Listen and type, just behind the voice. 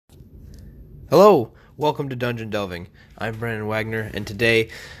Hello, welcome to Dungeon Delving. I'm Brandon Wagner, and today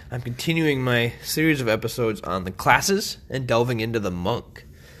I'm continuing my series of episodes on the classes and delving into the monk.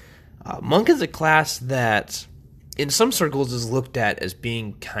 Monk is a class that, in some circles, is looked at as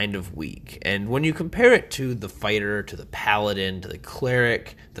being kind of weak, and when you compare it to the fighter, to the paladin, to the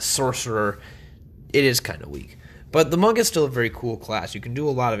cleric, the sorcerer, it is kind of weak. But the monk is still a very cool class. You can do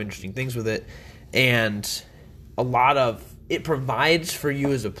a lot of interesting things with it, and it provides for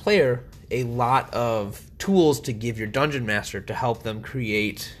you as a player a lot of tools to give your dungeon master to help them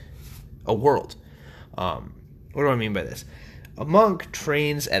create a world. What do I mean by this? A monk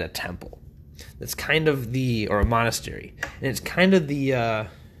trains at a temple. That's kind of or a monastery. And it's kind of the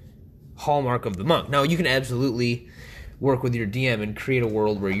hallmark of the monk. Now, you can absolutely work with your DM and create a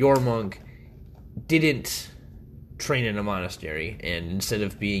world where your monk didn't train in a monastery, and instead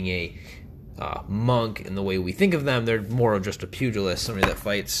of being a monk in the way we think of them, they're more of just a pugilist, somebody that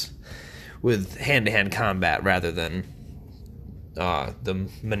fights with hand-to-hand combat rather than the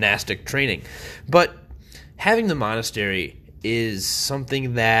monastic training. But having the monastery is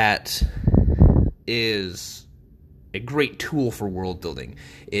something that is a great tool for world building.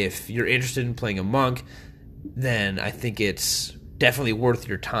 If you're interested in playing a monk, then I think it's definitely worth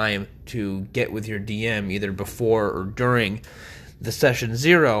your time to get with your DM either before or during the session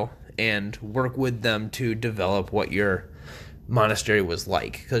 0 and work with them to develop what your monastery was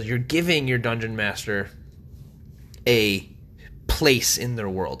like, because you're giving your dungeon master a place in their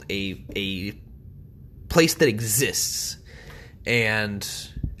world, a place that exists. And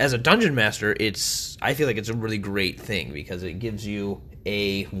as a dungeon master, I feel like it's a really great thing because it gives you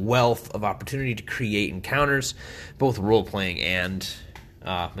a wealth of opportunity to create encounters, both role-playing and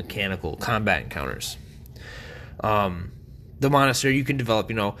mechanical combat encounters. The monastery, you can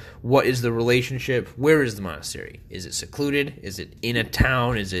develop, what is the relationship? Where is the monastery? Is it secluded? Is it in a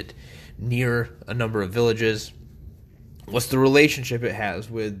town? Is it near a number of villages? What's the relationship it has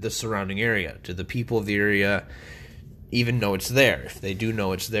with the surrounding area? Do the people of the area even know it's there? If they do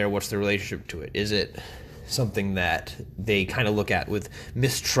know it's there, what's the relationship to it? Is it something that they kind of look at with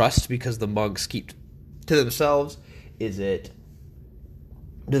mistrust because the monks keep to themselves? Do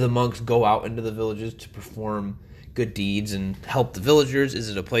the monks go out into the villages to perform good deeds and help the villagers? Is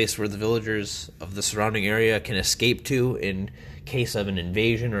it a place where the villagers of the surrounding area can escape to in case of an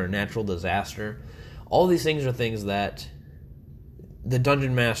invasion or a natural disaster? All these things are things that the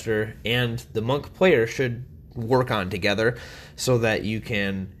dungeon master and the monk player should work on together so that you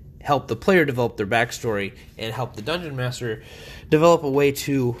can help the player develop their backstory and help the dungeon master develop a way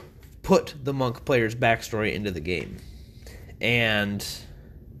to put the monk player's backstory into the game. And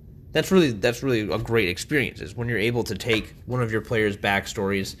that's really a great experience, is when you're able to take one of your players'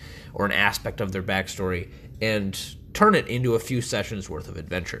 backstories or an aspect of their backstory and turn it into a few sessions worth of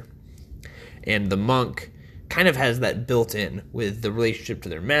adventure. And the monk kind of has that built in with the relationship to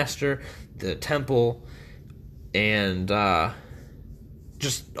their master, the temple, and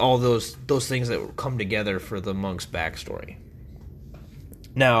just all those things that come together for the monk's backstory.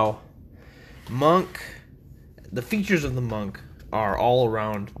 Now, the features of the monk are all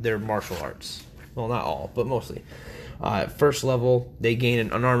around their martial arts. Well, not all, but mostly. At first level, they gain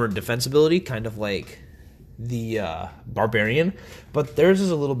an unarmored defense ability, kind of like the barbarian, but theirs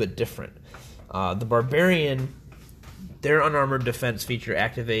is a little bit different. The barbarian, their unarmored defense feature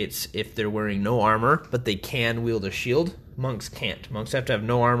activates if they're wearing no armor, but they can wield a shield. Monks can't. Monks have to have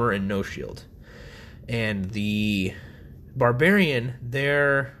no armor and no shield. And the barbarian,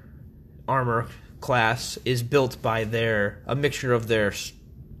 their armor class is built by a mixture of their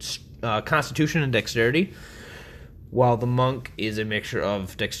constitution and dexterity, while the monk is a mixture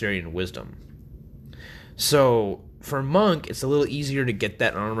of dexterity and wisdom. So for monk, it's a little easier to get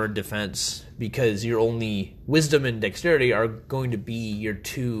that armored defense because your only wisdom and dexterity are going to be your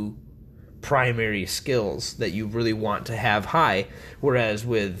two primary skills that you really want to have high, whereas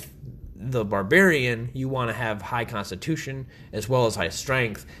with the barbarian, you want to have high constitution, as well as high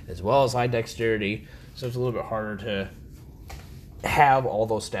strength, as well as high dexterity, so it's a little bit harder to have all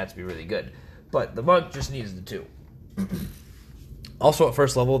those stats be really good. But the monk just needs the two. Also, at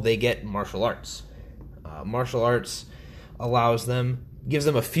first level, they get martial arts. Martial arts gives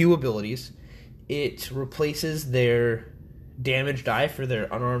them a few abilities. It replaces their damage die for their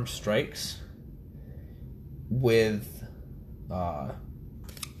unarmed strikes with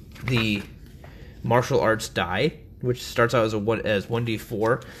the martial arts die, which starts out as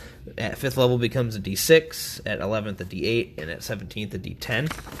 1d4. At 5th level becomes a d6, at 11th a d8, and at 17th a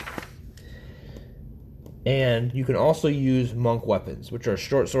d10. And you can also use monk weapons, which are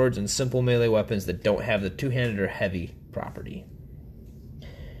short swords and simple melee weapons that don't have the two-handed or heavy property.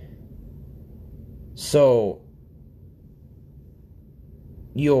 So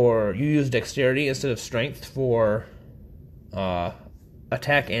you use dexterity instead of strength for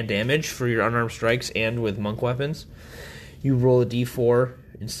attack and damage for your unarmed strikes and with monk weapons. You roll a d4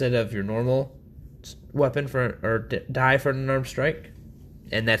 instead of your normal weapon die for an unarmed strike,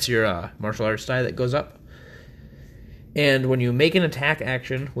 and that's your martial arts die that goes up. And when you make an attack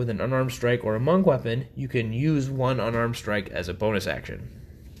action with an unarmed strike or a monk weapon, you can use one unarmed strike as a bonus action.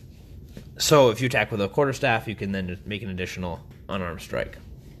 So if you attack with a quarterstaff, you can then make an additional unarmed strike.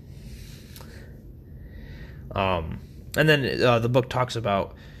 And then the book talks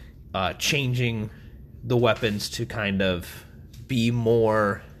about changing the weapons to kind of be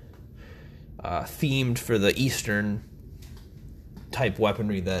more themed for the Eastern type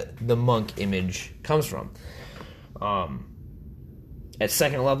weaponry that the monk image comes from. At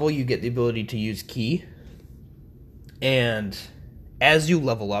second level, you get the ability to use ki, and as you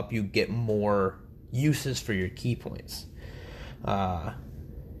level up, you get more uses for your ki points. Does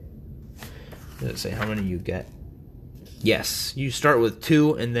it say how many you get? Yes, you start with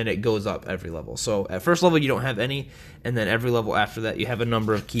 2, and then it goes up every level. So at first level, you don't have any, and then every level after that, you have a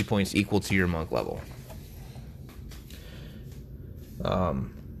number of ki points equal to your monk level.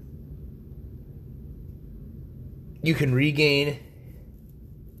 You can regain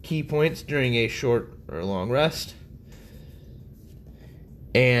ki points during a short or long rest.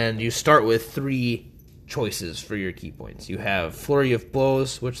 And you start with 3 choices for your ki points. You have Flurry of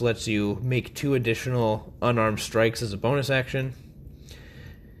Blows, which lets you make 2 additional unarmed strikes as a bonus action.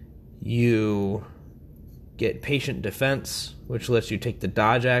 You get Patient Defense, which lets you take the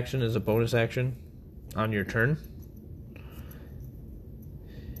dodge action as a bonus action on your turn.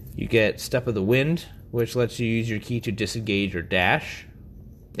 You get Step of the Wind, which lets you use your ki to disengage or dash,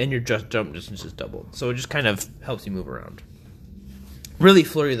 and your just jump distance is doubled. So it just kind of helps you move around. Really,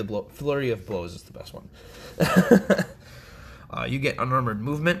 Flurry of Blows is the best one. You get Unarmored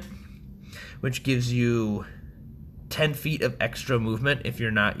Movement, which gives you 10 feet of extra movement if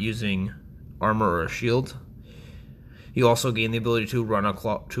you're not using armor or a shield. You also gain the ability to run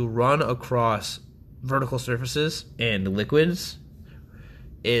across vertical surfaces and liquids,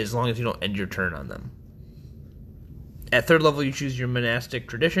 as long as you don't end your turn on them. At third level, you choose your monastic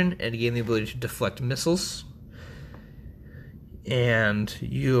tradition and gain the ability to deflect missiles. And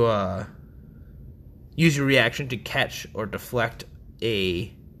you use your reaction to catch or deflect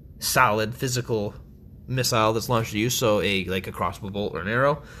a solid physical missile that's launched at you, so like a crossbow bolt or an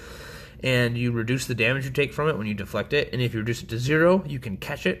arrow. And you reduce the damage you take from it when you deflect it. And if you reduce it to 0, you can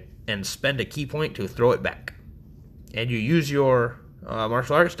catch it and spend a ki point to throw it back. And you use your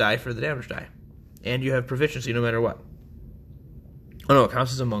martial arts die for the damage die. And you have proficiency no matter what. Oh no, it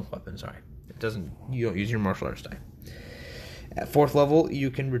counts as a monk weapon, sorry. You don't use your martial arts die. At 4th level, you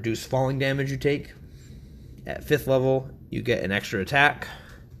can reduce falling damage you take. At 5th level, you get an extra attack.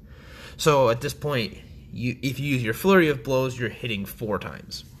 So at this point, if you use your Flurry of Blows, you're hitting 4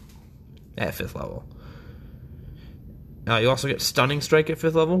 times at 5th level. You also get Stunning Strike at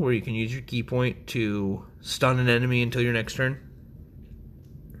 5th level, where you can use your ki point to stun an enemy until your next turn.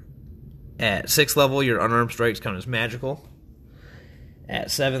 At 6th level, your unarmed strikes count as magical. At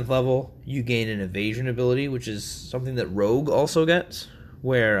 7th level, you gain an evasion ability, which is something that Rogue also gets,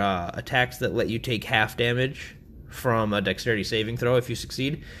 where attacks that let you take half damage from a dexterity saving throw if you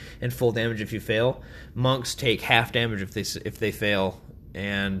succeed, and full damage if you fail. Monks take half damage if they fail,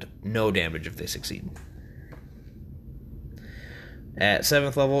 and no damage if they succeed. At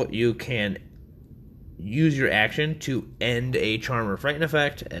 7th level, you can use your action to end a charm or frighten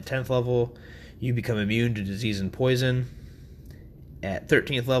effect. At 10th level, you become immune to disease and poison. At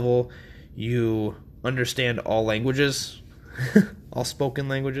 13th level, you understand all languages, all spoken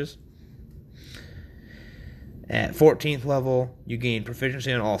languages. At 14th level, you gain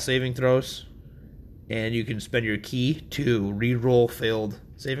proficiency on all saving throws, and you can spend your ki to re-roll failed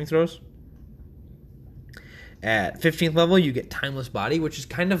saving throws. At 15th level, you get Timeless Body, which is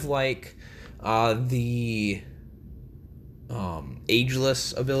kind of like the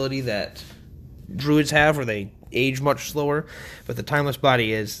ageless ability that druids have, where they age much slower. But the Timeless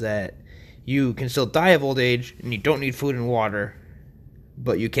Body is that you can still die of old age, and you don't need food and water,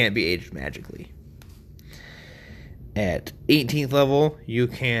 but you can't be aged magically. At 18th level, you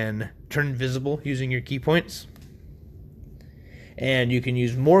can turn invisible using your ki points. And you can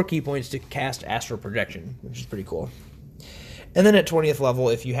use more ki points to cast Astral Projection, which is pretty cool. And then at 20th level,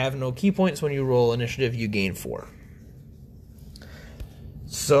 if you have no ki points when you roll initiative, you gain 4.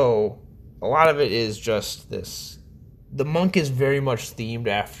 So a lot of it is just this. The monk is very much themed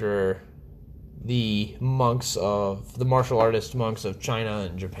after the martial artist monks of China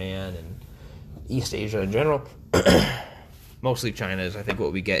and Japan East Asia in general. Mostly China is, I think,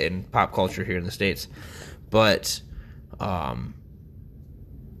 what we get in pop culture here in the States. But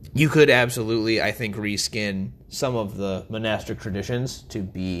you could absolutely, I think, reskin some of the monastic traditions to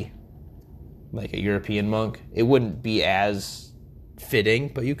be like a European monk. It wouldn't be as fitting,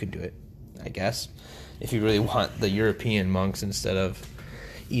 but you could do it, I guess, if you really want the European monks instead of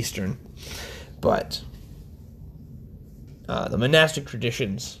Eastern. But the monastic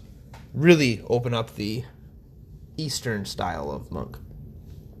traditions really open up the Eastern style of monk.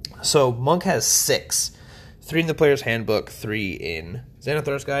 So monk has 6. 3 in the player's handbook, 3 in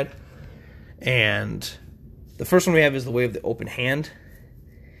Xanathar's guide. And the first one we have is the Way of the Open Hand.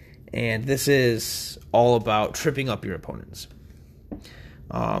 And this is all about tripping up your opponents.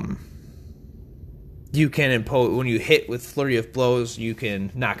 You can impose, when you hit with flurry of blows, you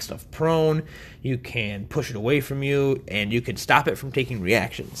can knock stuff prone, you can push it away from you, and you can stop it from taking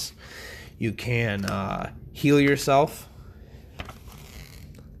reactions. You can heal yourself.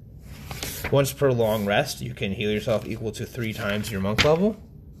 Once per long rest, you can heal yourself equal to 3 times your monk level.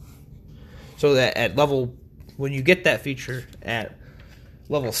 So that at level, when you get that feature at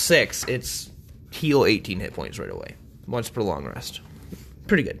level 6, it's heal 18 hit points right away. Once per long rest.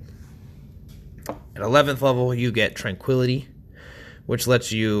 Pretty good. At 11th level, you get Tranquility, which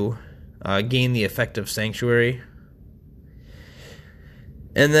lets you gain the effect of Sanctuary.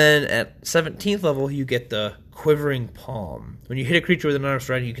 And then at 17th level, you get the Quivering Palm. When you hit a creature with an unarmed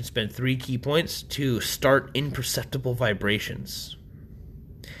strike, you can spend 3 key points to start imperceptible vibrations.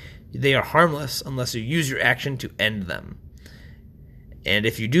 They are harmless unless you use your action to end them. And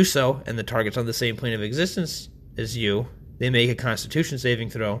if you do so, and the target's on the same plane of existence as you, they make a Constitution saving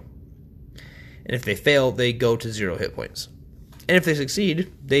throw. And if they fail, they go to 0 hit points. And if they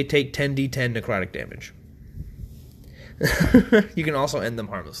succeed, they take 10d10 necrotic damage. You can also end them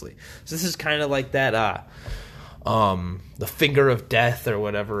harmlessly. So this is kind of like that, the Finger of Death or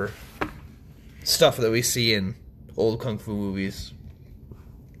whatever stuff that we see in old kung fu movies.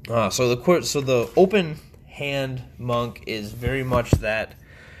 So the open hand monk is very much that.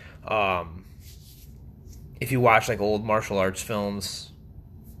 If you watch like old martial arts films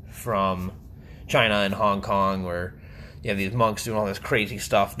from China and Hong Kong, where you have these monks doing all this crazy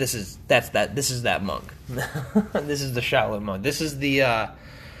stuff, this is that monk. This is the Shaolin monk. This is the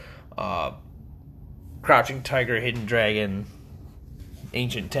Crouching Tiger, Hidden Dragon,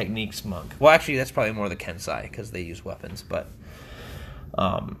 Ancient Techniques monk. Well, actually, that's probably more the Kensai because they use weapons. But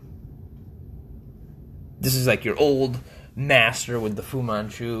this is like your old master with the Fu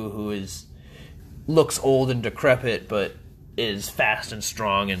Manchu, who looks old and decrepit, but is fast and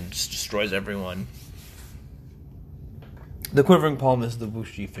strong and just destroys everyone. The Quivering Palm is the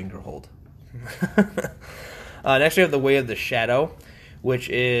Wuxi finger hold. Next we have the Way of the Shadow, which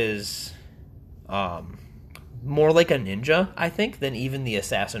is more like a ninja, I think, than even the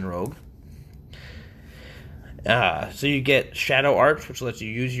Assassin Rogue. So you get Shadow Arch, which lets you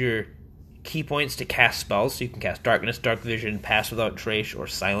use your key points to cast spells. So you can cast Darkness, Dark Vision, Pass Without Trace, or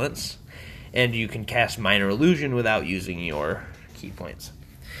Silence. And you can cast Minor Illusion without using your key points.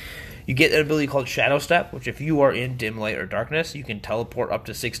 You get an ability called Shadow Step, which if you are in dim light or darkness, you can teleport up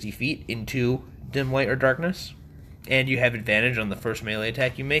to 60 feet into dim light or darkness. And you have advantage on the first melee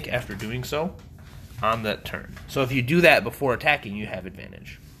attack you make after doing so on that turn. So if you do that before attacking, you have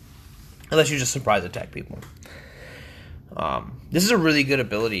advantage. Unless you just surprise attack people. This is a really good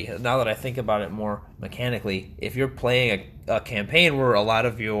ability. Now that I think about it more mechanically, if you're playing a campaign where a lot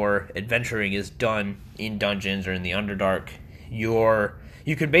of your adventuring is done in dungeons or in the Underdark,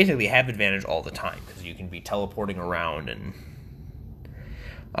 you can basically have advantage all the time because you can be teleporting around and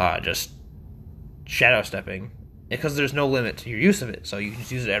just shadow stepping because there's no limit to your use of it. So you can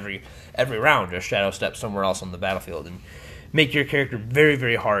just use it every round, just shadow step somewhere else on the battlefield and make your character very,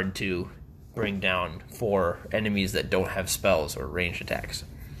 very hard to bring down for enemies that don't have spells or ranged attacks.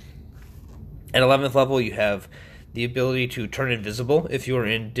 At 11th level, you have the ability to turn invisible if you are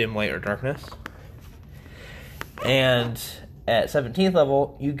in dim light or darkness. And at 17th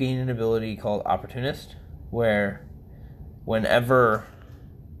level, you gain an ability called Opportunist, where whenever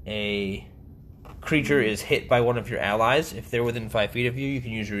a creature is hit by one of your allies, if they're within 5 feet of you, you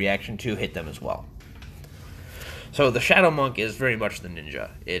can use your reaction to hit them as well. So the Shadow Monk is very much the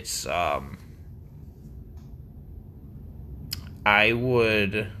ninja. It's, a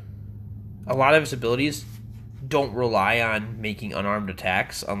lot of its abilities don't rely on making unarmed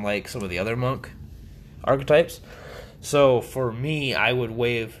attacks, unlike some of the other monk archetypes. So for me, I would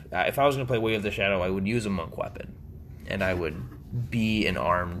if I was going to play Way of the Shadow, I would use a monk weapon. And I would be an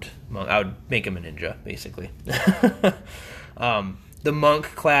armed monk. I would make him a ninja, basically. The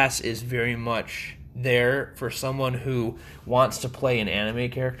monk class is very much there for someone who wants to play an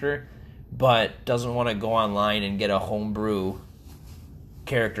anime character but doesn't want to go online and get a homebrew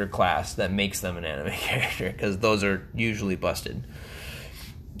character class that makes them an anime character, because those are usually busted.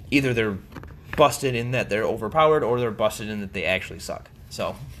 Either they're busted in that they're overpowered, or they're busted in that they actually suck.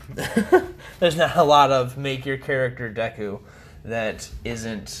 So there's not a lot of make your character Deku that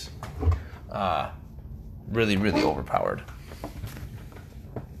isn't really, really overpowered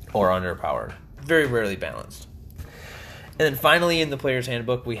or underpowered. Very rarely balanced. And then finally, in the player's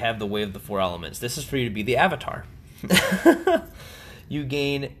handbook, we have the Way of the Four Elements. This is for you to be the Avatar. You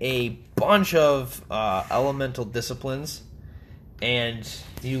gain a bunch of elemental disciplines, and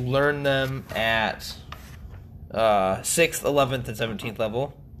you learn them at 6th, 11th, and 17th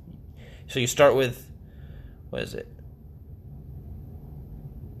level. So you start with, what is it?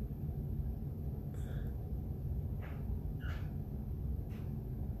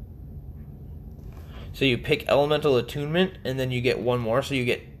 So you pick Elemental Attunement, and then you get one more. So you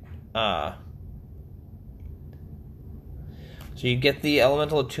get the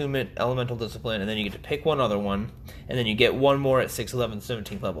Elemental Attunement, Elemental Discipline, and then you get to pick one other one, and then you get one more at 6th, 11th,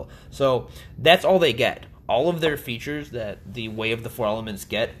 17th level. So that's all they get. All of their features that the Way of the Four Elements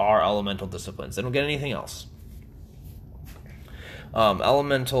get are Elemental Disciplines. They don't get anything else.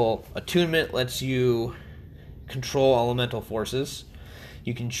 Elemental Attunement lets you control elemental forces.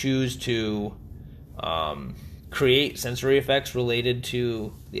 You can choose to create sensory effects related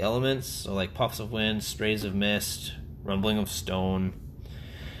to the elements, so like puffs of wind, sprays of mist, rumbling of stone.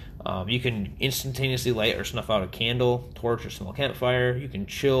 You can instantaneously light or snuff out a candle, torch, or small campfire. You can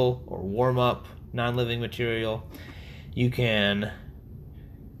chill or warm up non-living material. You can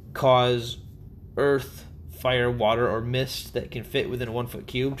cause earth, fire, water, or mist that can fit within a 1-foot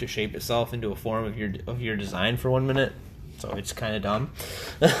cube to shape itself into a form of your design for 1 minute. So it's kind of dumb.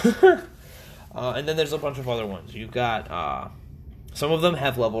 And then there's a bunch of other ones. You've got some of them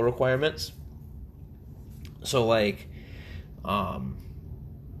have level requirements. So like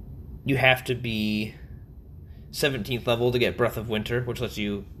you have to be 17th level to get Breath of Winter, which lets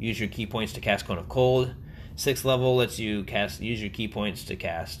you use your key points to cast Cone of Cold. 6th level lets you use your key points to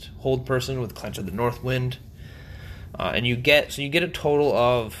cast Hold Person with Clench of the North Wind. And you get a total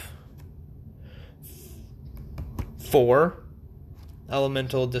of 4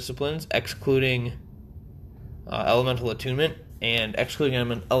 elemental disciplines, excluding elemental attunement. And excluding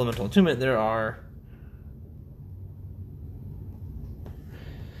elemental attunement, there are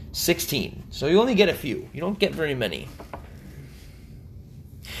 16. So you only get a few. You don't get very many.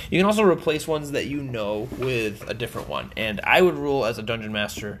 You can also replace ones that you know with a different one. And I would rule as a dungeon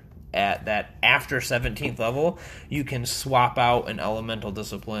master at that after 17th level, you can swap out an elemental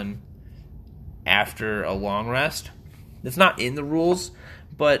discipline after a long rest. It's not in the rules,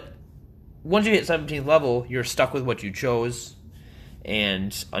 but once you hit 17th level, you're stuck with what you chose.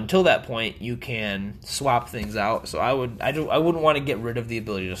 And until that point, you can swap things out. So I wouldn't want to get rid of the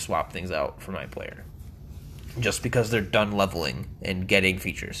ability to swap things out for my player, just because they're done leveling and getting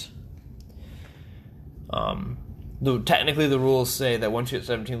features. Technically, the rules say that once you hit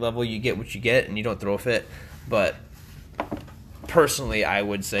 17th level, you get what you get, and you don't throw a fit. But personally, I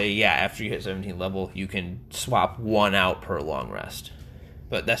would say, yeah, after you hit 17th level, you can swap one out per long rest.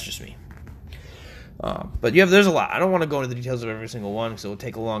 But that's just me. But there's a lot. I don't want to go into the details of every single one because it will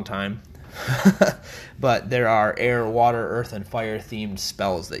take a long time. But there are air, water, earth, and fire themed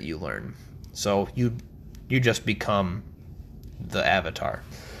spells that you learn. So you just become the Avatar.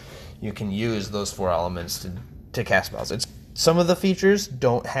 You can use those 4 elements to cast spells. Some of the features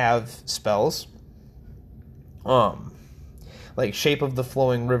don't have spells. Like Shape of the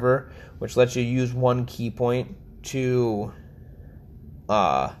Flowing River, which lets you use 1 key point to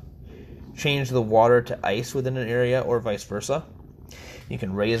change the water to ice within an area, or vice versa. You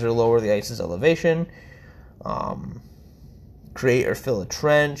can raise or lower the ice's elevation, create or fill a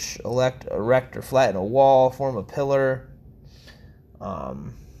trench, erect or flatten a wall, form a pillar.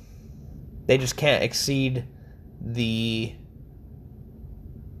 They just can't exceed the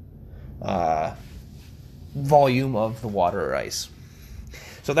volume of the water or ice.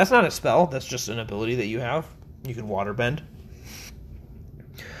 So that's not a spell, that's just an ability that you have. You can water bend.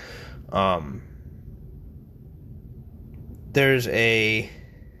 There's a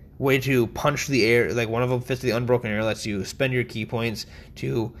way to punch the air, like one of them, Fist of the Unbroken Air, lets you spend your key points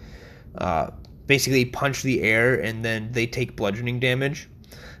to basically punch the air, and then they take bludgeoning damage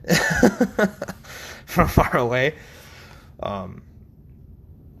from far away. You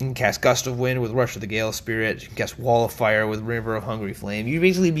can cast Gust of Wind with Rush of the Gale Spirit. You can cast Wall of Fire with River of Hungry Flame. You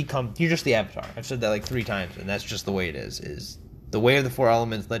basically you're just the Avatar. I've said that like 3 times, and that's just the way it is The Way of the Four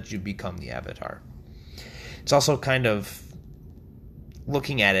Elements lets you become the Avatar. It's also kind of,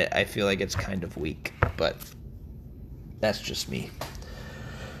 looking at it, I feel like it's kind of weak, but that's just me.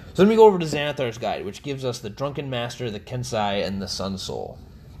 So let me go over to Xanathar's Guide, which gives us the Drunken Master, the Kensai, and the Sun Soul.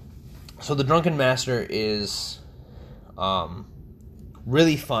 So the Drunken Master is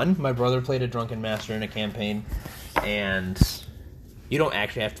really fun. My brother played a Drunken Master in a campaign, and you don't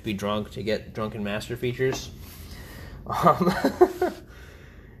actually have to be drunk to get Drunken Master features.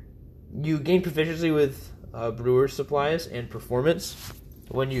 You gain proficiency with brewer's supplies and performance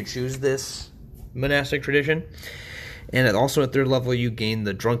when you choose this monastic tradition. And also at 3rd level, you gain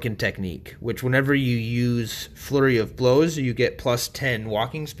the Drunken Technique, which whenever you use Flurry of Blows, you get plus 10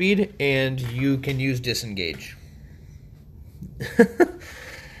 walking speed, and you can use Disengage.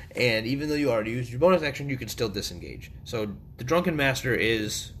 And even though you already used your bonus action, you can still disengage. So the Drunken Master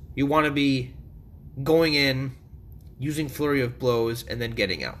is, you want to be going in, using Flurry of Blows, and then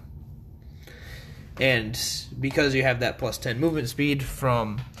getting out. And because you have that plus 10 movement speed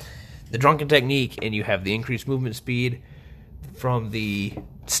from the Drunken Technique, and you have the increased movement speed from the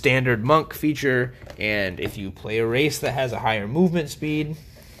standard monk feature, and if you play a race that has a higher movement speed,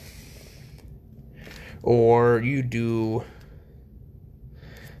 or you do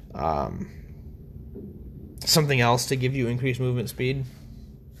something else to give you increased movement speed,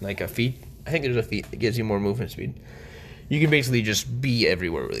 like a feat, I think there's a feat that gives you more movement speed, you can basically just be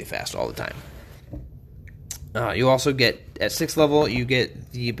everywhere really fast all the time. You also get, at 6th level, you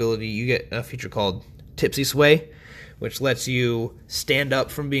get the ability, you get a feature called Tipsy Sway, which lets you stand up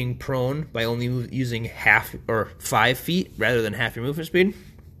from being prone by only using half or 5 feet rather than half your movement speed.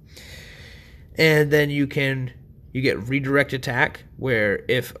 And then you get Redirect Attack, where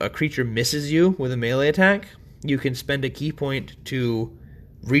if a creature misses you with a melee attack, you can spend a key point to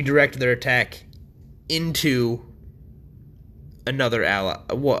redirect their attack into another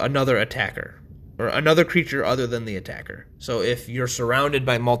attacker, or another creature other than the attacker. So if you're surrounded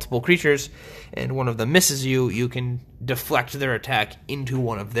by multiple creatures and one of them misses you, you can deflect their attack into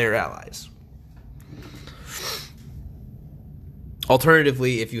one of their allies.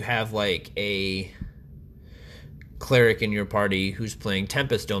 Alternatively, if you have like a cleric in your party who's playing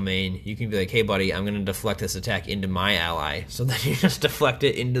Tempest Domain, you can be like, hey buddy, I'm going to deflect this attack into my ally. So then you just deflect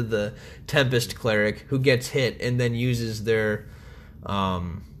it into the Tempest cleric, who gets hit and then uses their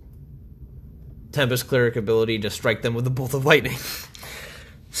Tempest Cleric ability to strike them with a bolt of lightning.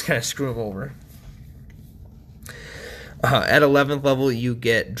 Just kind of screw them over. At 11th level, you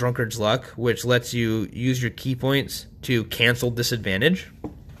get Drunkard's Luck, which lets you use your key points to cancel disadvantage.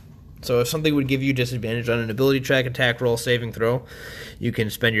 So if something would give you disadvantage on an ability check, attack roll, saving throw, you can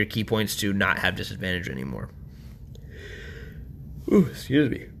spend your key points to not have disadvantage anymore. Ooh, excuse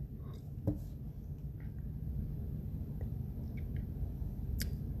me.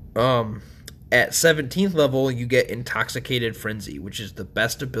 At 17th level, you get Intoxicated Frenzy, which is the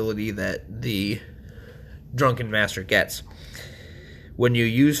best ability that the Drunken Master gets. When you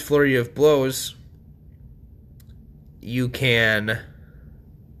use Flurry of Blows, you can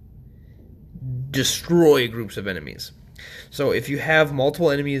destroy groups of enemies. So if you have multiple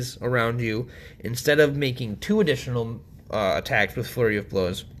enemies around you, instead of making 2 additional attacks with Flurry of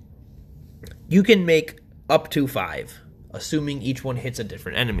Blows, you can make up to 5. Assuming each one hits a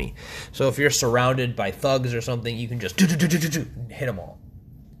different enemy. So if you're surrounded by thugs or something, you can just hit them all.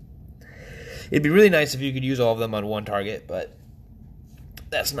 It'd be really nice if you could use all of them on one target, but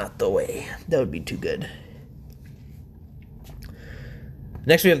that's not the way. That would be too good.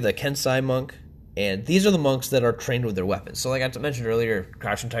 Next we have the Kensai Monk, and these are the monks that are trained with their weapons. So like I mentioned earlier,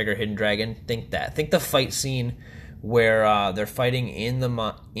 Crouching Tiger, Hidden Dragon, think that. Think the fight scene where they're fighting in the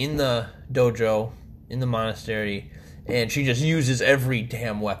dojo, in the monastery, and she just uses every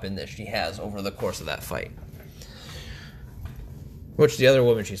damn weapon that she has over the course of that fight. Which the other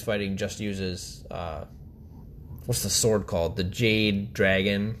woman she's fighting just uses, what's the sword called? The Jade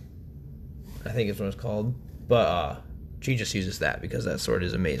Dragon, I think is what it's called. But she just uses that because that sword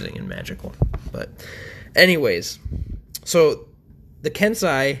is amazing and magical. But anyways, so the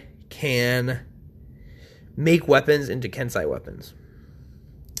Kensai can make weapons into Kensai weapons.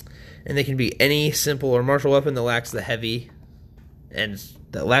 And they can be any simple or martial weapon that lacks the heavy and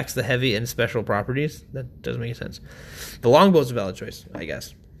special properties. That doesn't make sense. The longbow is a valid choice, I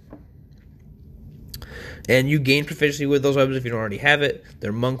guess. And you gain proficiency with those weapons if you don't already have it.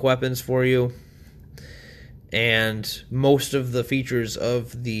 They're monk weapons for you. And most of the features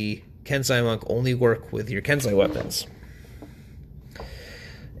of the Kensai Monk only work with your Kensai weapons.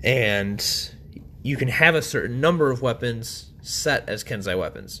 And you can have a certain number of weapons set as Kensei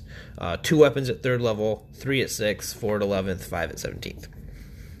weapons. 2 weapons at 3rd level, 3 at 6th, 4 at 11th, 5 at 17th.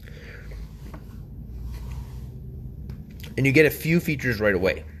 And you get a few features right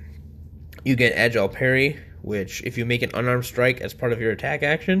away. You get Agile Parry, which if you make an unarmed strike as part of your attack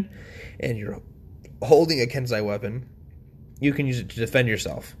action, and you're holding a Kensei weapon, you can use it to defend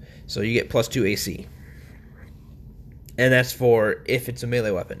yourself. So you get +2 AC. And that's for if it's a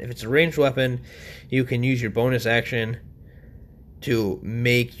melee weapon. If it's a ranged weapon, you can use your bonus action to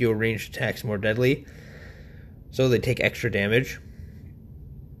make your ranged attacks more deadly, so they take extra damage.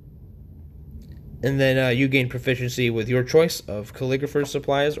 And then you gain proficiency with your choice of calligrapher's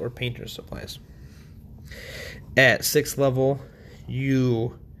supplies or painter's supplies. At 6th level,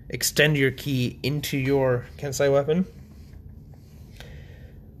 you extend your ki into your Kensei weapon.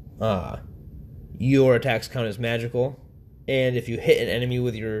 Your attacks count as magical, and if you hit an enemy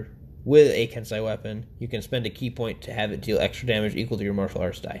with a Kensei weapon, you can spend a ki point to have it deal extra damage equal to your martial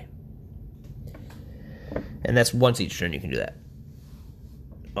arts die. And that's once each turn you can do that.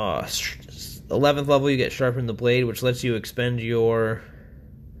 11th level, you get Sharpen the Blade, which lets you expend your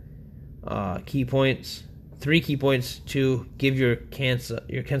ki points, 3 ki points, to give your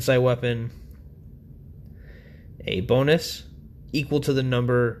Kensei weapon a bonus equal to the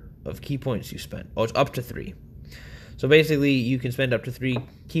number of ki points you spent. Oh, it's up to 3. So basically, you can spend up to 3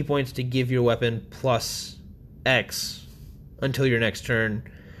 ki points to give your weapon plus X until your next turn,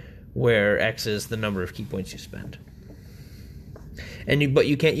 where X is the number of ki points you spend. But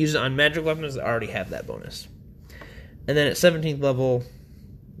you can't use it on magic weapons that already have that bonus. And then at 17th level,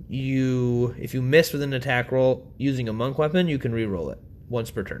 if you miss with an attack roll using a monk weapon, you can re-roll it once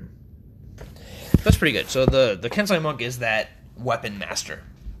per turn. That's pretty good. So the Kensei monk is that weapon master.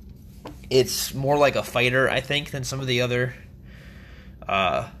 It's more like a fighter, I think, than some of the other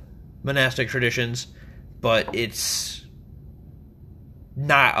monastic traditions, but it's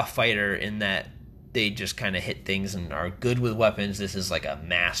not a fighter in that they just kind of hit things and are good with weapons. This is like a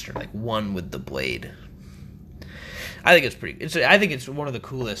master, like one with the blade. I think I think it's one of the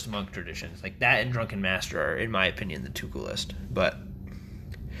coolest monk traditions. Like that and Drunken Master are, in my opinion, the 2 coolest. But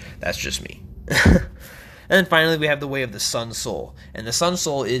that's just me. And then finally, we have the Way of the Sun Soul. And the Sun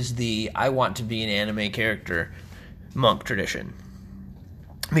Soul is the I want to be an anime character monk tradition.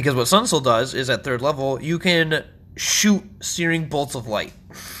 Because what Sun Soul does is at 3rd level, you can shoot searing bolts of light.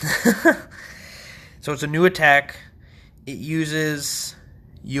 So it's a new attack. It uses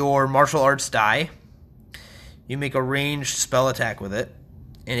your martial arts die. You make a ranged spell attack with it.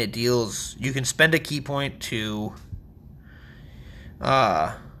 And it deals... You can spend a ki point to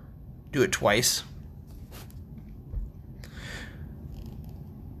do it twice.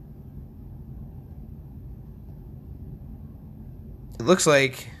 It looks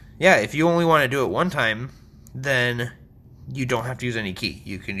like, yeah, if you only want to do it one time, then you don't have to use any ki.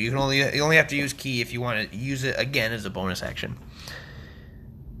 You only have to use ki if you want to use it again as a bonus action.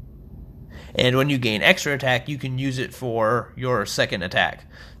 And when you gain extra attack, you can use it for your second attack.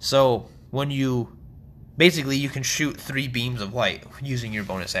 So basically you can shoot 3 beams of light using your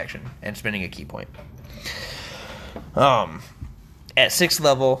bonus action and spending a ki point. At 6th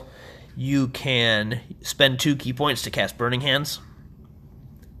level, you can spend 2 ki points to cast Burning Hands.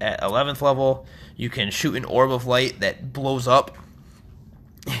 At 11th level, you can shoot an orb of light that blows up.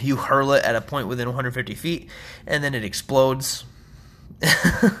 You hurl it at a point within 150 feet, and then it explodes.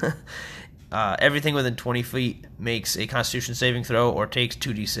 Everything within 20 feet makes a Constitution saving throw or takes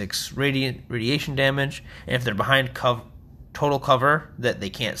 2d6 radiation damage. And if they're behind total cover that they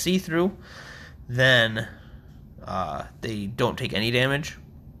can't see through, then they don't take any damage.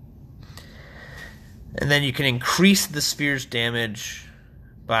 And then you can increase the sphere's damage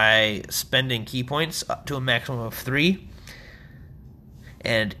by spending ki points up to a maximum of 3.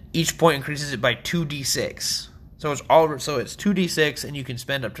 And each point increases it by 2d6. So it's 2d6, and you can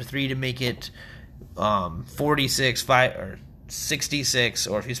spend up to 3 to make it 4d6, 5, or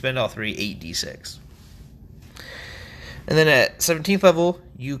 6d6, or if you spend all 3, 8d6. And then at 17th level,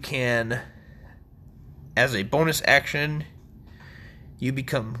 you can, as a bonus action, you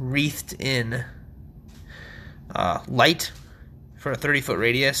become wreathed in light for a 30-foot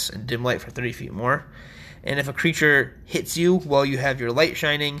radius and dim light for 30 feet more. And if a creature hits you while you have your light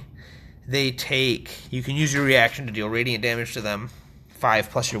shining, you can use your reaction to deal radiant damage to them,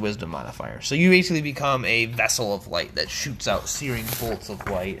 5 plus your wisdom modifier. So you basically become a vessel of light that shoots out searing bolts of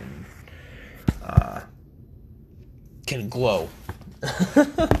light and can glow.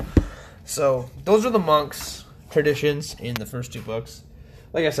 So those are the monks' traditions in the first 2 books.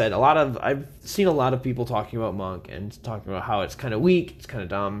 Like I said, I've seen a lot of people talking about monk and talking about how it's kind of weak, it's kind of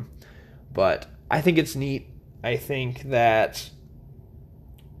dumb, but I think it's neat. I think that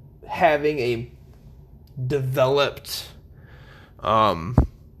having a developed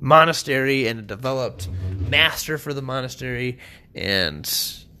monastery and a developed master for the monastery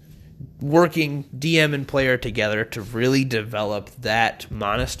and working DM and player together to really develop that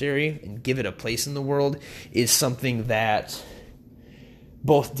monastery and give it a place in the world is something that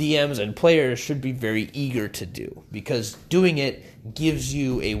both DMs and players should be very eager to do, because doing it gives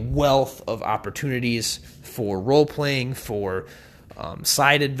you a wealth of opportunities for role-playing, for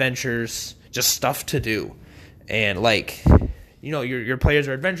side adventures, just stuff to do. And like, you know, your players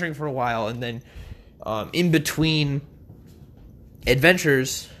are adventuring for a while, and then in between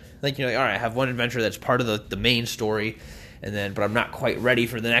adventures, like, you know, all right, I have one adventure that's part of the main story, and then, but I'm not quite ready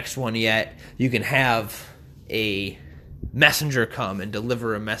for the next one yet. You can have a messenger come and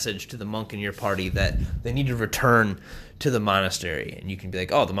deliver a message to the monk in your party that they need to return to the monastery, and you can be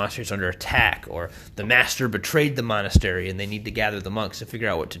like, oh, the monastery's under attack, or the master betrayed the monastery and they need to gather the monks to figure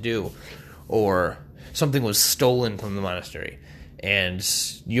out what to do, or something was stolen from the monastery, and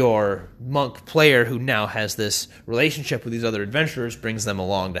your monk player, who now has this relationship with these other adventurers, brings them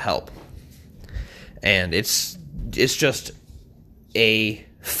along to help. And it's just a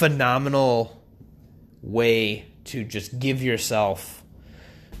phenomenal way to just give yourself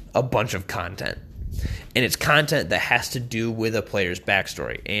a bunch of content. And it's content that has to do with a player's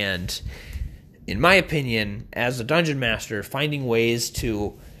backstory. And in my opinion, as a dungeon master, finding ways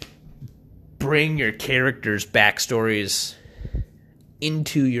to bring your characters' backstories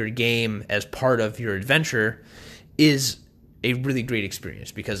into your game as part of your adventure is a really great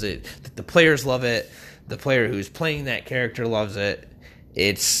experience, because the players love it, the player who's playing that character loves it.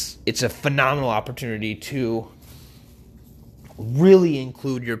 It's a phenomenal opportunity to really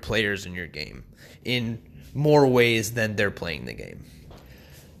include your players in your game in more ways than they're playing the game.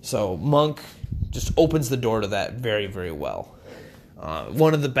 So Monk just opens the door to that very, very well.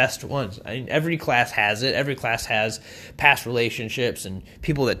 One of the best ones. I mean, every class has it. Every class has past relationships and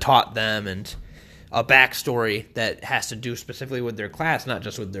people that taught them, and a backstory that has to do specifically with their class, not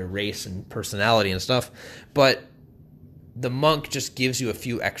just with their race and personality and stuff. But the monk just gives you a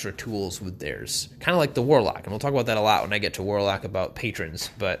few extra tools with theirs, kind of like the warlock. And we'll talk about that a lot when I get to warlock, about patrons.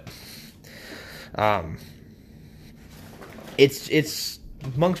 But it's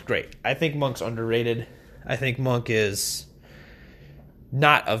Monk's great. I think Monk's underrated. I think Monk is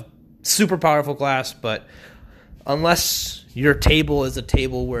not a super powerful class, but unless your table is a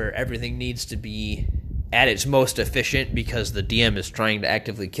table where everything needs to be at its most efficient because the DM is trying to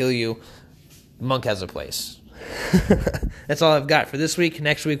actively kill you, Monk has a place. That's all I've got for this week.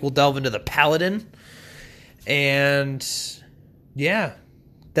 Next week we'll delve into the Paladin. And yeah,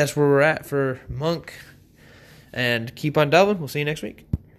 that's where we're at for Monk. And keep on delving. We'll see you next week.